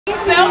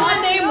spell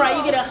my name right,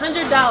 you get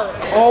 $100.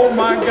 Oh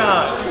my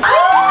God.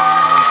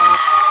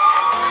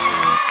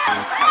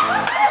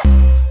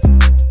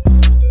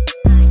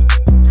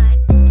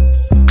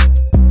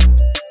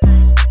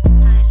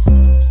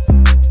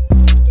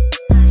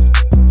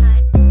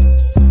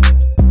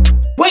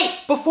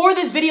 Before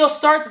this video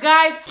starts,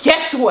 guys,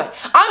 guess what?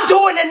 I'm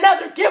doing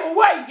another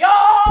giveaway,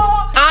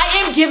 y'all!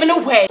 I am giving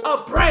away a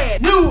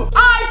brand new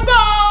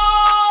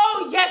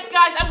iPhone! Yes,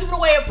 guys, I'm giving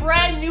away a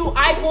brand new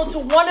iPhone to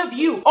one of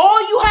you.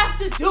 All you have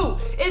to do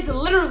is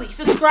literally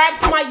subscribe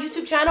to my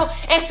YouTube channel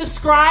and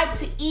subscribe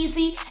to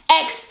Easy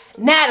X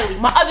Natalie,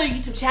 my other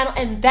YouTube channel,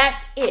 and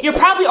that's it. You're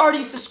probably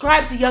already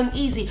subscribed to Young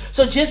Easy,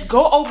 so just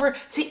go over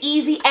to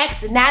Easy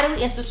X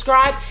Natalie and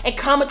subscribe and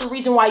comment the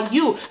reason why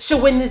you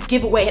should win this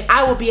giveaway, and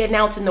I will be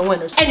announcing the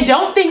winners. And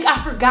don't think I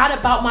forgot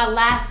about my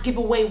last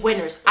giveaway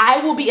winners. I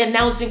will be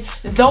announcing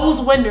those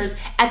winners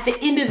at the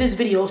end of this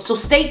video, so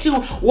stay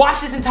tuned,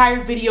 watch this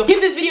entire video,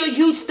 give this video a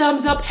huge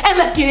thumbs up, and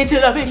let's get into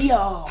the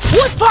video.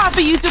 What's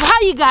poppin', YouTube?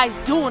 How you guys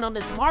doing on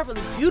this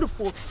marvelous,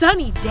 beautiful,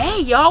 sunny day,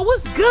 y'all?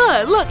 What's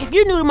good? Look, if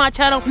you're new to my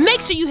channel,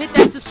 make sure you hit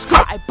that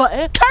subscribe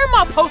button, turn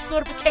my post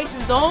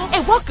notifications on,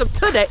 and welcome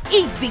to the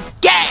Easy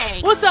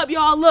Gang. What's up,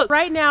 y'all? Look,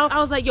 right now, I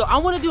was like, yo, I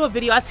want to do a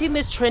video. I seen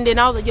this trending.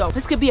 I was like, yo,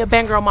 this could be a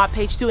banger on my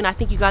page too, and I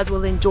think you guys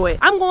will enjoy it.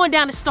 I'm going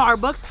down to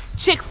Starbucks,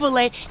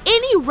 Chick-fil-A,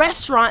 any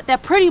restaurant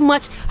that pretty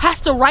much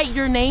has to write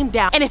your name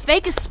down. And if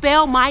they can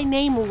spell my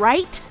name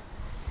right,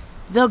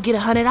 they'll get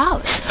 $100.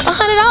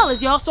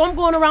 $100, y'all. So I'm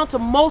going around to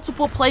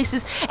multiple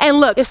places. And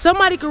look, if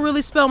somebody could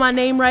really spell my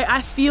name right,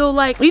 I feel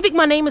like, do you think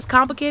my name is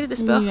complicated to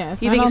spell?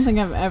 Yes, I don't think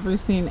I've ever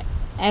seen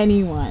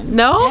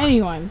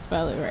anyone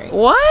spell it right.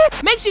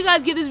 What? Make sure you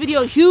guys give this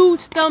video a huge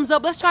thumbs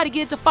up. Let's try to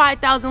get to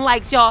 5,000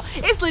 likes, y'all.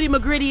 It's Liddy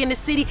McGritty in the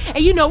city. And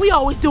you know, we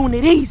always doing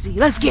it easy.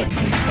 Let's get it.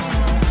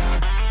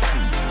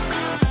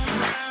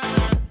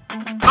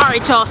 All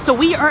right, y'all. So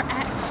we are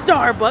at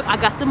Starbucks. I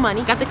got the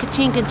money, got the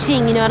ka-ching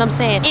ka-ching, you know what I'm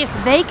saying? If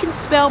they can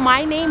spell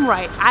my name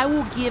right, I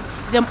will give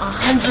them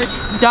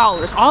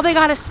 $100. All they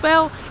gotta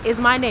spell is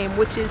my name,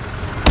 which is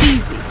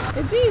easy.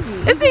 It's easy.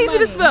 It's easy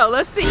to spell.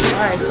 Let's see.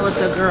 All right, so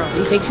it's a girl.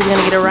 You think she's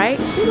gonna get it right?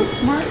 She looks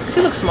smart. She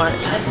looks smart.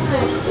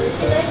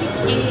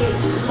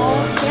 Small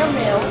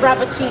caramel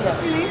frappuccino.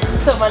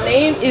 So my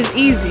name is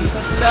easy. So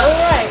spell it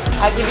right.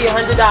 I'll give you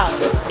 $100.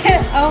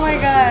 Oh my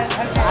God.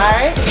 Okay. All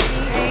right.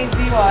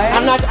 E-A-Z-Y.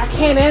 I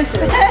can't answer.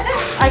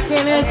 I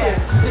can't answer.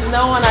 Okay. Just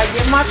know when I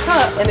get my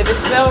cup and if it's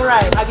spelled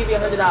right, I'll give you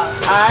 $100. All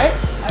right?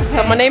 Okay.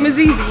 So my name is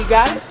Easy. You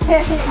got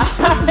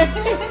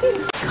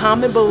it?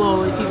 Comment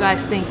below if you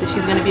guys think that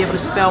she's gonna be able to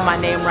spell my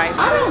name right.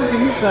 I don't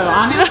think so.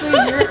 Honestly,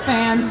 your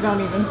fans don't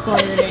even spell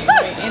your name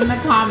right in the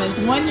comments.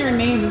 When your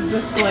name is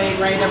displayed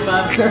right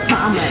above their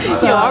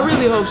comments. So yo, I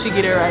really hope she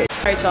get it right.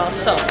 All right, y'all.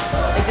 So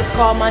they just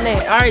called my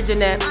name. All right,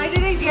 Jeanette. I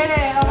didn't get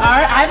it. Oh all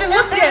right, I haven't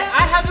looked yet.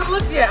 I haven't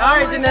looked yet. All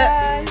right,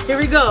 Jeanette. God. Here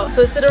we go.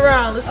 Twist it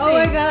around. Let's see. Oh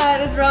my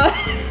God, it's wrong.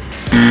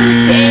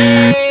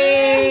 Dang.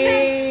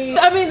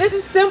 I mean, this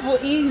is simple,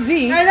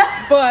 easy. I know.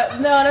 But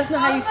no, that's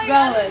not how you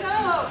spell it.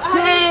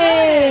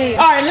 Dang.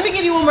 All right, let me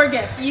give you one more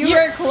guess.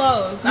 You're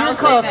close. I'll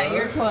say that.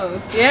 You're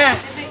close. Yeah.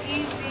 Is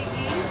it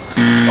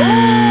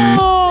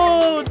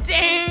oh,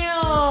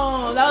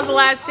 damn. That was the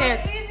last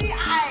chance.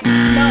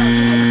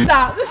 No,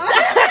 stop.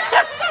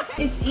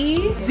 It's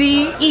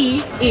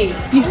E-Z-E-E.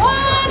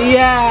 What?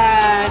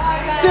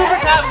 Yeah. Super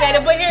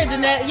complicated. But here,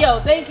 Jeanette, yo,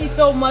 thank you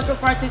so much for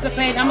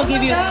participating. I'm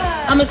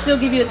gonna still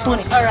give you a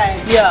 20. All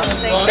right. Yeah.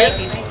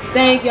 Thank you.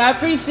 Thank you, I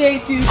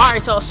appreciate you. All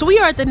right, y'all, so we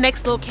are at the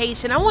next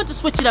location. I want to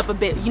switch it up a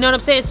bit, you know what I'm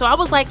saying? So I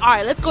was like, all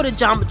right, let's go to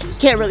Jamba Juice.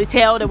 Can't really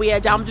tell that we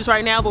at Jamba Juice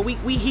right now, but we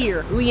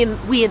here. We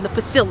in the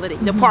facility,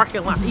 the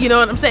parking lot, you know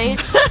what I'm saying?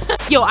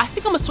 Yo, I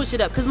think I'm gonna switch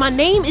it up because my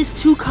name is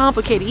too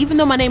complicated. Even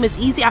though my name is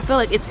Easy, I feel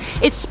like it's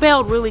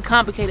spelled really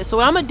complicated. So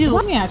what I'm gonna do.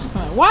 Let me ask you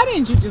something. Why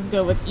didn't you just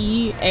go with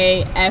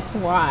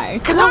E-A-S-Y?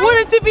 Because I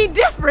wanted to be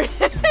different.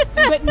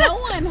 But no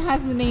one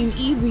has the name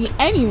Easy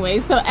anyway,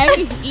 so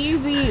any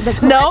Easy, the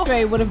correct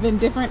way would have been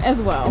different as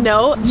well.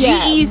 No,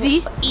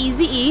 G-Easy,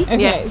 Easy-E.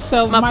 Okay, yeah.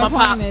 so my point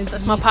pops. is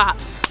that's my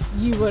pops.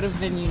 You would have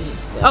been unique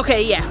still.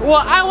 Okay, yeah.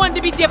 Well, I wanted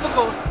to be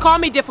difficult. Call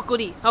me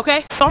difficulty,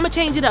 okay? So I'm gonna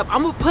change it up.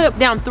 I'm gonna put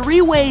down 3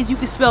 ways you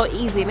can spell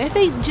easy. And if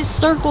they just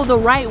circle the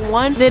right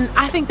one, then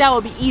I think that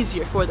would be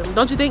easier for them.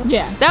 Don't you think?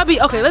 Yeah. That'd be,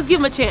 okay, let's give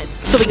him a chance.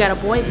 So we got a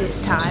boy this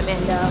time,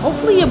 and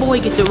hopefully your boy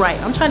gets it right.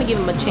 I'm trying to give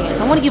him a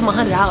chance. I wanna give him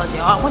 $100,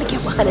 y'all. I wanna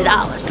give him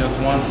 $100. Just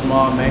one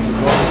small mango.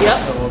 Yep.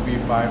 So it will be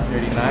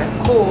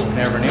 $5.39. Cool.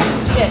 Never name.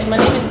 Yes, my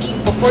name is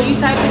Easy. Before you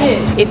type it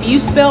in, if you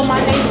spell my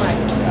name right,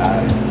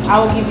 I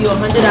will give you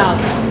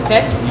 $100,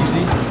 okay?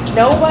 Easy.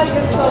 Nobody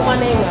can spell my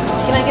name right.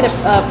 Can I get a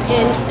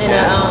pen and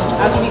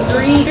I'll give you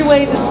 3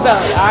 ways to spell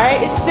it,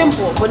 alright? It's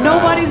simple, but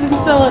nobody's been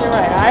spelling it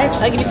right, alright?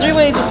 I'll give you 3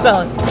 ways to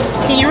spell it.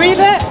 Can you read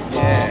that?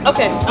 Yeah.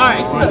 Okay, alright.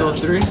 One of those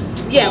 3?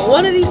 Yeah,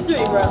 one of these 3,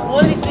 bro.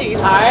 One of these 3,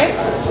 alright?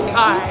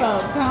 Alright.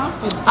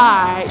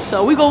 Alright,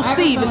 so we gonna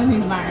see. He's not gonna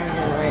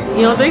get it right.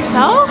 You don't think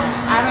so?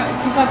 I don't,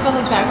 because I feel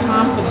like that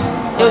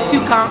confidence. It was too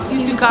he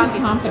was too cocky.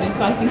 Too confident,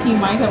 so I think he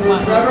might have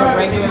went like the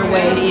regular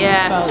way to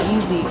spell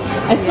easy.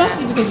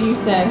 Especially because you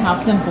said how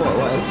simple it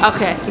was.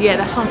 Okay, yeah,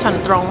 that's why I'm trying to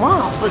throw him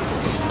off. But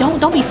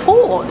don't be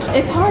fooled.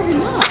 It's hard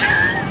enough.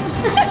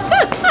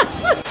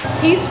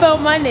 He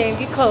spelled my name,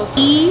 get close.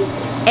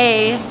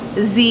 E-A-Z-Y.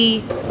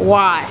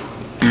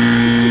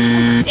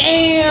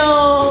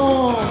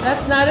 Damn,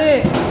 that's not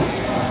it.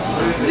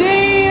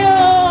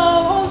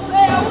 Damn, Jose,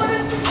 I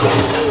wanted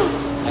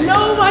to.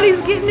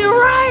 Nobody's getting it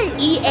right.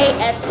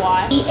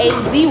 E-A-S-Y,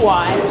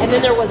 E-A-Z-Y, and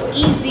then there was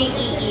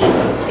E-Z-E-E.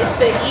 It's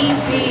the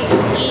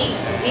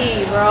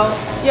E-Z-E-E, bro.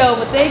 Yo,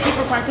 but thank you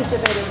for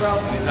participating, bro.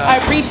 I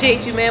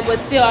appreciate you, man, but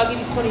still, I'll give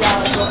you $20 for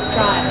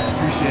trying.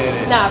 Appreciate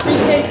it. Nah,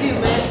 appreciate you,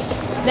 man.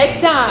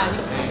 Next time.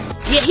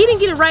 Yeah, he didn't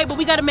get it right, but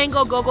we got a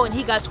mango go-go and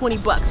he got 20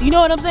 bucks. You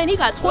know what I'm saying? He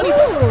got 20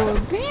 bucks. Ooh,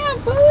 damn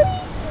booty.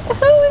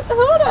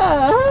 Hold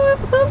up.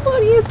 Whose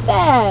booty is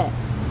that?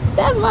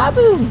 That's my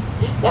booty.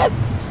 That's,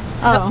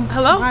 oh,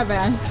 hello? My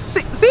bad.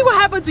 See what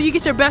happens when you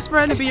get your best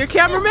friend to be your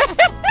cameraman?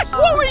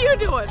 What were you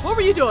doing? What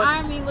were you doing?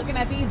 I mean, looking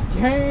at these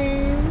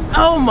games.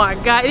 Oh my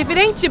God, if it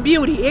ain't your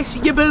beauty, it's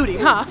your booty,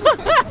 huh?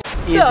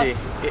 Easy.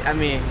 I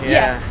mean,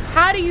 yeah.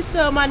 How do you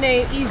spell my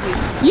name easy?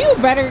 You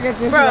better get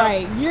this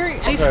right.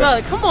 How do you spell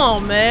it? Come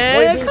on, man.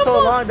 Well, it's been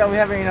so long that we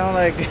haven't, you know,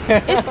 like.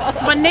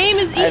 My name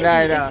is easy.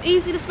 I know. It's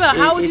easy to spell.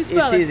 How would you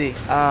spell it? It's easy.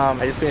 I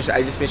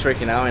just finished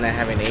working out and I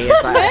have an A. He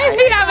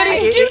having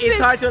excuses. It's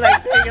hard to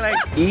like think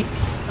like E.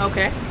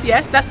 Okay.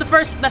 Yes, that's the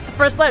first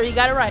letter. You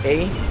got it right.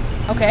 A.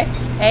 Okay.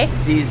 A.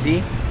 Z.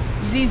 Z.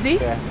 Z.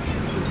 Yeah.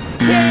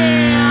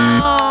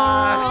 Damn.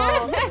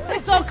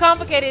 It's so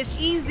complicated. It's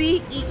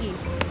E-Z-E-E.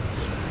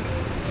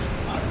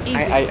 Easy.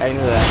 I knew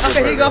that.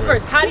 Okay, here you go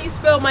first. How do you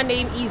spell my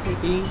name easy?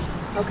 E.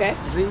 Okay.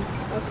 Z.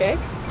 Okay.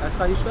 That's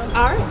how you spell it.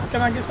 All right.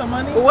 Can I get some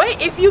money?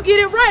 Wait, if you get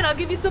it right, I'll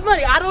give you some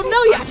money. I don't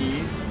know yet.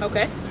 E.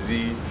 Okay.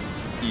 Z.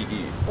 E.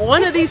 E.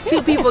 One of these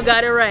two people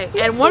got it right,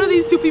 and one of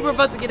these two people are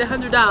about to get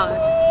 $100.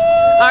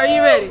 Are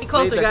you ready? Be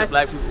closer, guys.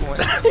 Black people.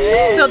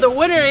 So the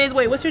winner is,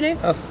 wait, what's your name?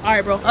 Hustle. All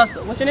right, bro.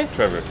 Hustle. What's your name?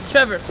 Trevor.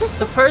 Trevor.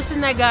 The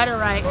person that got it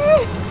right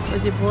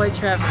was your boy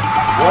Trevor.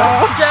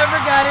 What?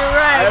 Trevor got it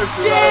right. I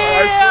swear I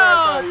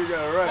thought you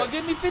got it right. Well,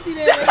 give me 50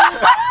 then.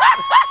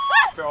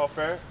 Fair, all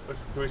fair.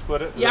 Can we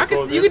split it? Yeah,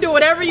 you can do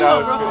whatever you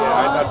want, bro.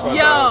 That's what I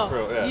thought it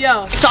was real,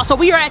 yeah. So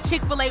we are at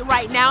Chick-fil-A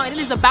right now, and it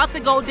is about to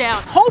go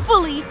down.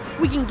 Hopefully,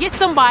 we can get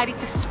somebody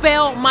to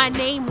spell my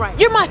name right.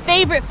 You're my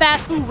favorite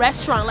fast food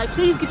restaurant. Like,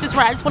 please get this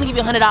right. I just want to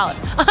give you $100.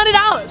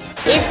 $100.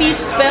 If you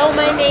spell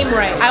my name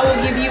right, I will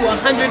give you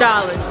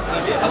 $100.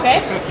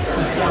 Okay?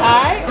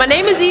 All right. My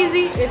name is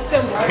easy. It's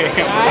simple. All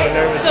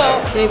right.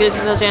 So, think there's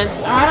no chance?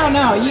 I don't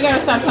know. You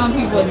gotta stop telling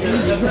people it's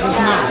easy because it's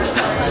not.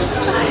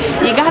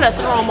 You gotta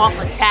throw them off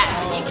a tap.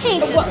 You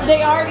can't just. Well,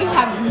 they already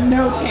have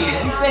no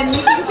chance, and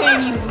you keep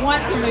saying you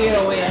want somebody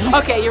to win.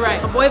 Okay, you're right.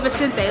 My boy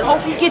Vicente.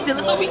 Hope he gets it.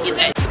 Let's hope he gets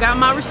it. Got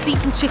my receipt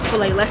from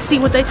Chick-fil-A. Let's see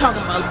what they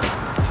talking about.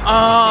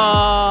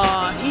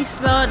 Oh, he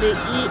spelled it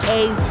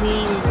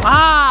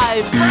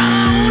E-A-Z-Y, bro.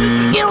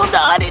 Give him the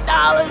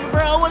 $100,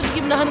 bro. I want to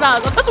give him the $100.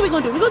 That's what we're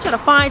gonna do. We're gonna try to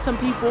find some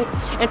people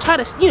and try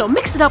to, you know,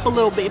 mix it up a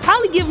little bit.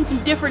 Probably give them some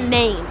different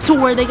names to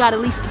where they gotta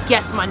at least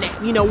guess my name.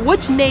 You know,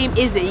 which name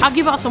is it? I'll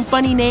give out some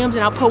funny names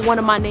and I'll put one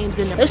of my names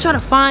in there. Let's try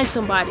to find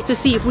somebody to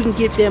see if we can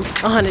give them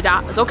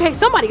 $100. Okay,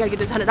 somebody gotta get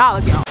this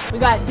 $100, y'all. We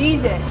got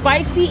DJ,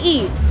 Spicy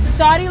E,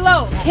 Shawty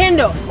Low,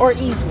 Kendall, or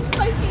Easy.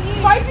 Spicy E.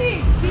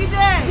 Spicy, DJ.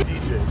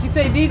 You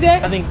say DJ?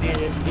 I think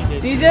DJ.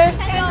 DJ?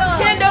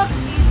 Kendall.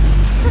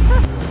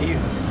 Easy.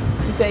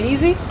 You say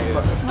easy?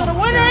 So the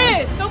winner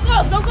is, go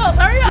close,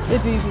 hurry up.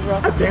 It's easy,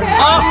 bro. Damn.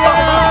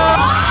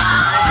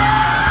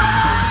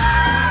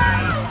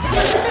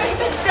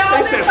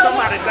 They said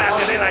somebody's out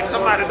there. They like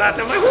somebody's out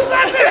there. I'm like, who's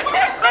out there?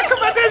 I come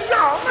out there,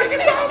 y'all. I'm like,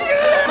 it's all good.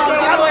 I'm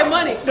giving away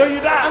money. No,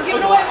 you're not. I'm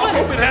giving away I money.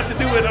 hope it has to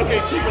do with,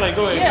 okay, Chick-fil-A,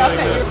 go ahead. Yeah,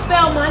 okay.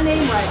 Spell my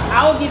name right.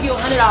 I will give you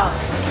 $100.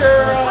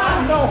 Girl,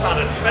 I know how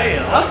to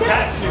spell. Okay. I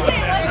got you.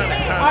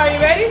 Are you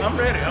ready? I'm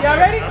ready. Y'all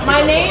ready?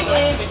 My name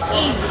is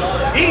Easy.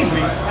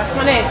 Easy. That's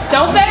my name.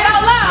 Don't say it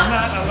out loud. I'm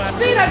not.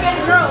 See that,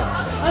 baby girl.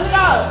 $100.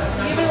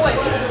 Give it away.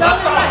 You spell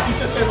it right.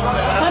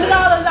 $100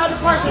 out the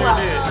parking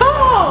lot. Come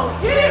on.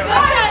 Get it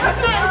right.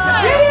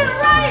 Get it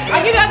right.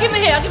 I'll give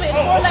it a hit. 4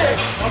 letters.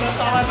 Oh, that's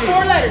all I need.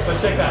 4 letters. But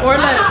check that. 4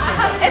 letters.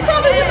 It's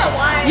probably in the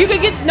wine. You could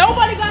get,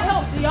 nobody got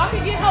help, so y'all can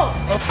get help.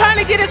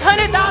 Trying to get his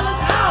 $100 out.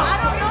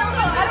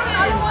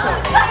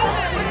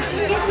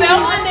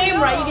 Spell my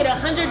name right, you get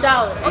 $100.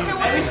 Okay,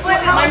 what we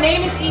split? My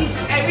name is Easy.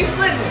 Hey, we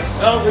split it.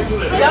 Oh, we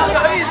do it.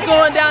 He's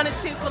going down to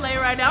Chick-fil-A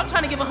right now. I'm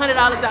trying to give $100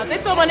 out. They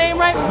spell my name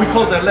right? We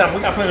close at 11.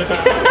 We got plenty of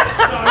time.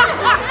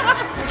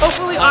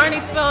 Hopefully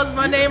Arnie spells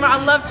my name right.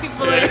 I love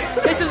Chick-fil-A.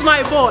 This is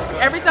my boy.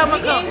 Every time I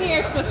We come. came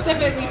here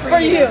specifically For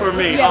you. For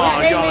me. Yeah, Oh,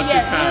 we came y'all here, are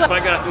yes. too kind. If I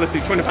got, let's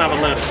see, 25 or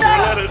letters. 4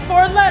 letters.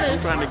 4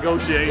 letters. Trying to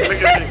negotiate.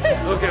 Look at me.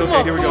 Okay,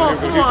 here we go.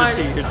 Come on.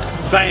 Here's the T.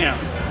 Bam.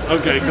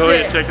 Okay, This go is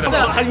ahead, it. check it out.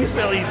 So- How do you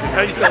spell easy?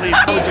 How do you spell easy?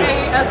 How would you?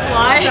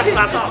 E-A-S-Y. That's what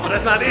I thought, but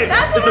that's not it.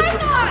 That's what I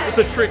thought. It's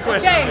a trick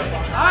question. Okay,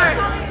 alright.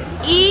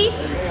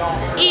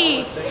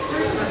 E-E-Z-I.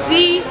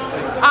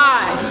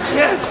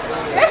 Yes.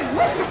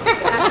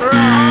 That's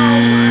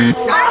right.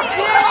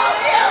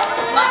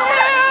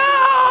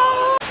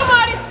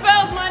 Somebody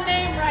spells my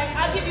name right.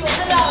 I'll give you $100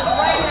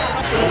 right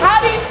now.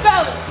 How do you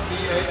spell it?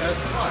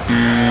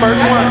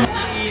 First one.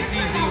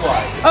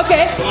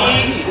 Okay.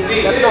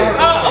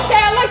 Oh, okay,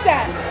 I like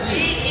that.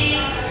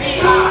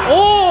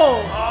 Oh,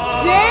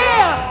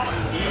 damn.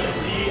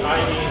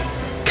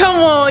 Come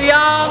on,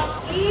 y'all.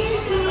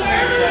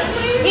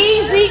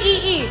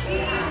 E-Z-E-E.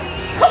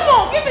 Come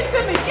on, give it to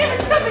me. Give it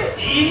to me.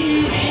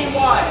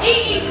 E-E-Z-Y.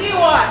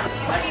 E-E-Z-Y.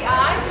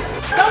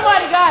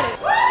 Somebody got it.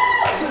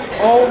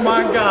 Oh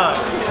my God.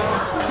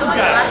 You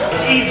got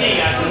it.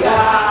 Easy.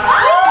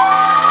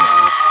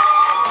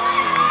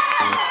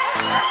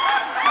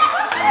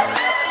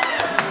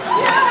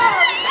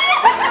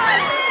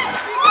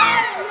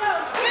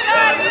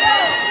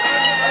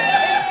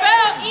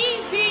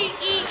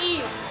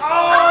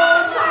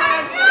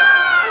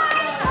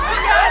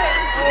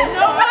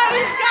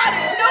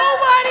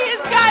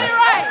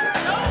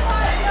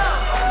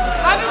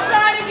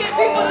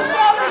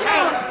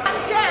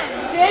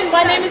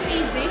 My name is Easy.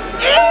 Easy?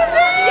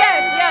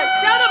 Yes, yes.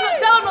 Tell them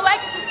to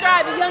like and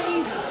subscribe to Young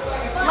Easy.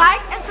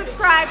 Like and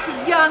subscribe to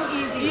Young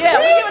Easy.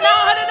 Yeah, we giving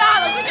out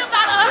 $100. We giving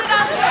out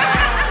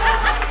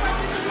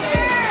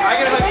 $100. I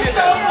get $100.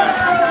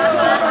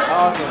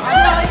 Awesome.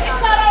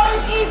 It's not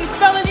always easy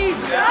spelling easy.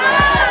 You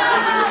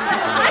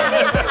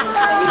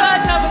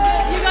guys have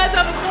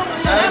a good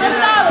one.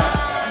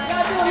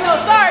 $100. Yo,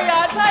 sorry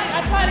y'all.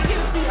 I try to give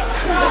it to y'all.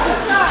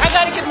 I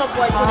gotta give my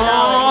boy $20.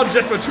 Oh,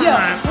 just for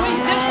trying.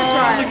 Just for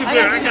trying. Look at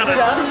that. I got a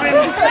 $20.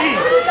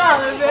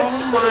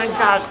 Oh my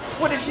gosh.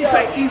 What did she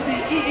say? Easy,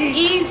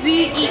 E-E.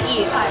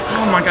 E-Z-E-E.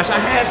 Oh my gosh, I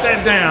had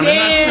that down.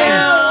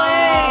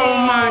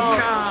 Oh my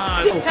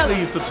God. Oh,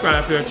 please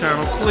subscribe to our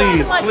channel.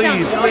 Please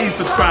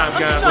subscribe,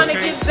 guys. I'm trying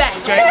to give back.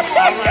 Okay? All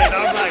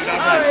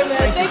right. Man.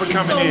 Thank you for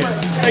coming in.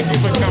 Thank you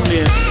for coming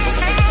in.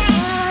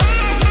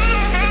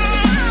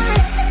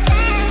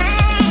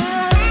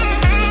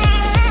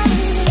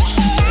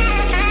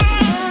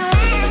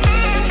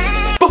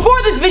 Before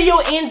this video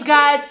ends,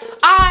 guys,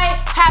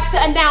 I have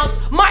to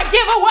announce my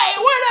giveaway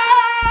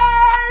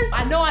winners!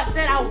 I know I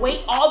said I'll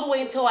wait all the way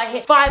until I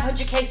hit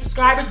 500K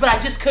subscribers, but I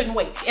just couldn't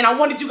wait. And I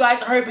wanted you guys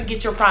to hurry up and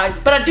get your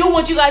prizes. But I do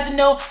want you guys to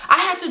know I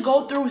had to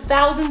go through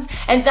thousands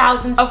and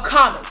thousands of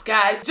comments,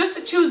 guys, just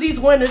to choose these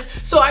winners.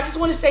 So I just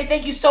want to say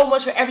thank you so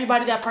much for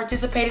everybody that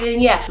participated.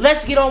 And yeah,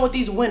 let's get on with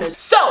these winners.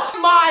 So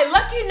my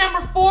lucky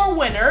number 4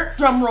 winner,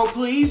 drum roll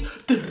please,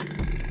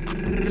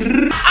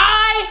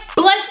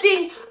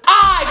 iBlessingi.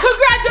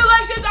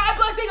 Congratulations,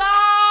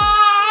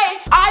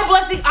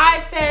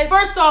 iBlessingi says,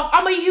 first off,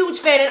 I'm a huge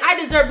fan and I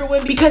deserve to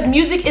win because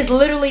music is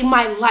literally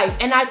my life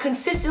and I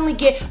consistently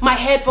get my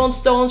headphone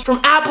stolen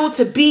from Apple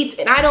to Beats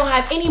and I don't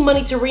have any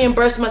money to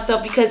reimburse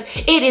myself because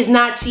it is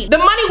not cheap. The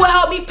money will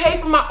help me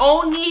pay for my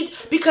own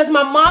needs because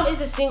my mom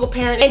is a single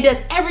parent and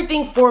does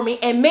everything for me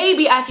and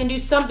maybe I can do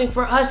something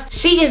for us.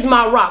 She is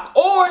my rock.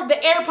 Or the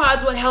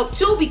AirPods would help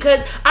too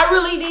because I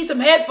really need some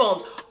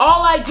headphones.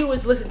 All I do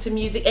is listen to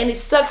music and it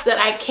sucks that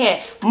I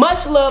can't.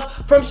 Much love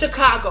from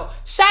Chicago.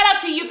 Shout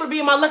out to you for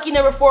being my lucky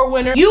number 4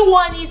 winner. You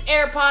won these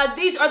AirPods.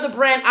 These are the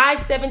brand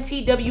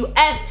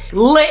i7TWS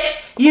lit.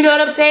 You know what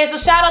I'm saying? So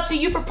shout out to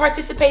you for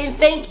participating.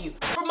 Thank you.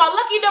 For my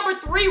lucky number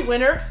 3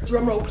 winner,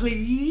 drum roll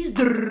please.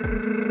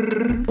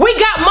 We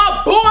got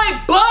my boy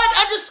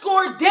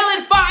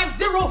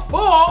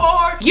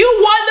Bud_Dylan504. You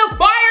won the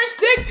Fire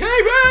Stick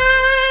TV.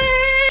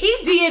 He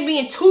DM'd me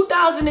in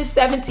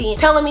 2017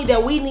 telling me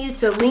that we needed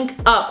to link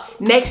up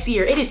next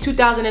year. It is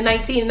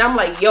 2019 and I'm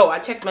like, yo, I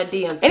checked my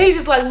DMs. And he's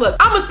just like, look,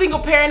 I'm a single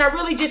parent. I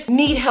really just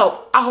need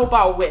help. I hope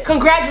I'll win.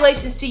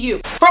 Congratulations to you.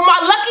 For my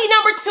lucky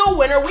number 2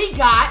 winner, we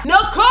got Nicole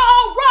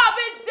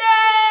Robinson.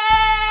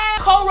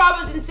 Nicole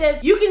Robinson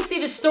says, you can see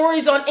the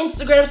stories on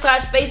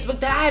Instagram/Facebook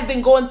that I have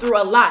been going through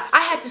a lot.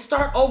 I had to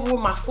start over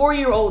with my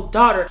 4-year-old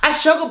daughter. I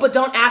struggle but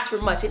don't ask for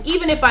much. And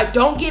even if I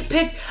don't get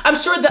picked, I'm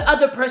sure the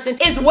other person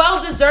is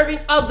well deserving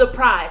of the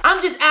prize.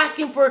 I'm just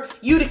asking for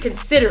you to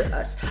consider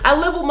us. I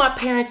live with my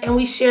parents and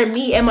we share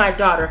me and my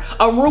daughter.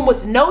 A room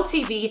with no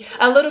TV,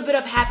 a little bit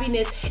of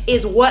happiness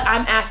is what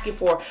I'm asking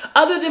for.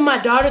 Other than my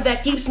daughter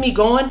that keeps me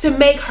going to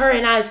make her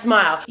and I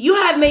smile. You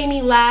have made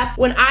me laugh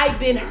when I've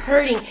been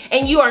hurting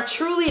and you are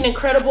truly an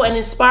incredible and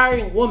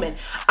inspiring woman.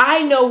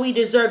 I know we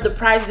deserve the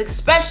prizes,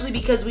 especially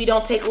because we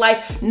don't take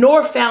life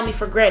nor family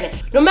for granted.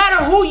 No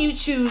matter who you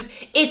choose,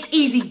 it's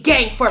easy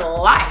gang for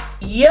life.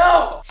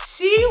 Yo,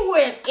 she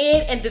went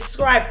in and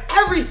described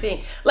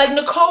everything. Like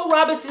Nicole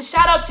Robinson,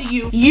 shout out to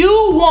you.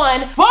 You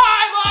won $500.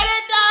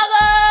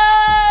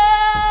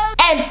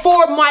 And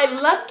for my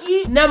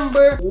lucky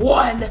number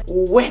 1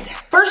 winner.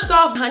 First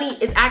off, Honey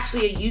is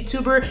actually a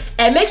YouTuber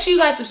and make sure you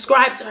guys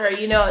subscribe to her,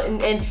 you know,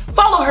 and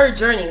follow her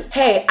journey.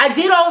 Hey, I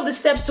did all of the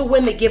steps to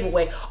win the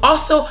giveaway.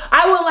 Also,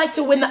 I would like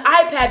to win the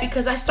iPad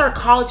because I start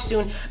college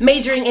soon,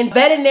 majoring in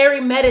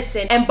veterinary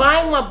medicine, and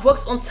buying my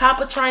books on top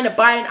of trying to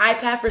buy an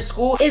iPad for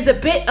school is a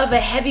bit of a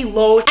heavy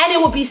load, and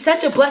it would be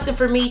such a blessing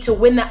for me to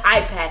win the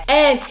iPad,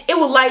 and it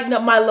will lighten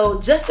up my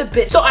load just a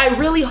bit. So I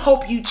really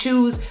hope you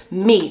choose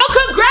me. So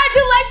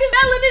congratulations,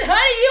 Melanin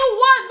Honey, you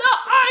won the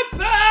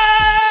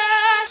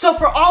iPad! So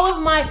for all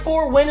of my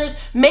 4 winners,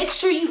 make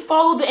sure you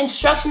follow the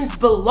instructions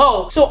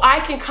below so I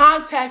can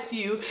contact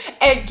you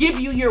and give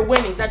you your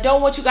winnings. I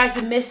don't want you guys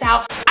to miss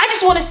out. I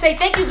just want to say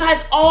thank you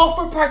guys all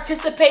for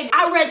participating.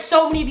 I read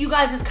so many of you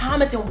guys'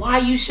 comments and why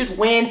you should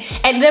win,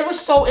 and they were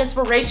so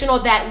inspirational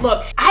that,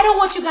 look, I don't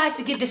want you guys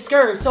to get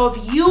discouraged. So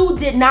if you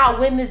did not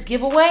win this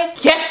giveaway,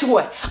 guess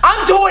what?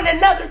 I'm doing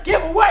another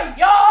giveaway,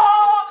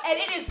 y'all! And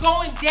it is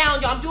going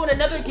down, y'all. I'm doing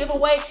another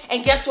giveaway,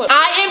 and guess what?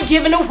 I am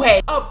giving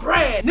away a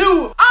brand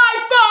new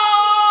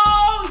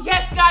iPhone!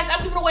 Yes, guys,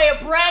 I'm giving away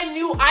a brand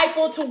new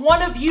iPhone to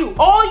one of you.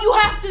 All you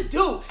have to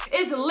do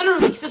is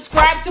literally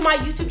subscribe to my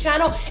YouTube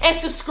channel and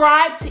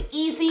subscribe to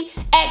Easy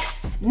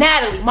X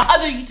Natalie, my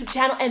other YouTube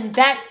channel, and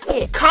that's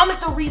it. Comment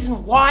the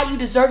reason why you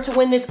deserve to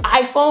win this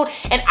iPhone,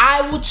 and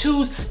I will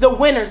choose the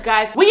winners,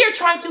 guys. We are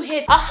trying to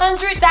hit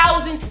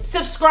 100,000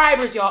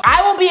 subscribers, y'all.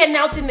 I will be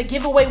announcing the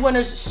giveaway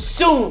winners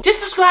soon. Just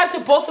subscribe to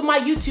both of my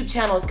YouTube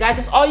channels, guys.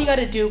 That's all you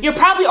gotta do. You're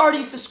probably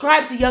already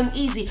subscribed to Young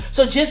Easy,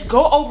 so just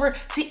go over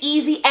to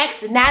Easy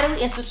X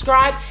Natalie and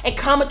subscribe and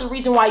comment the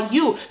reason why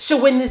you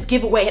should win this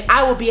giveaway, and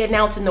I will be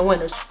announcing the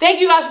winners. Thank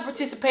you guys for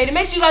participating.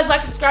 Make sure you guys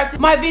like and subscribe to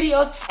my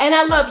videos, and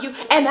I love you,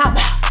 and I'm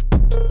out.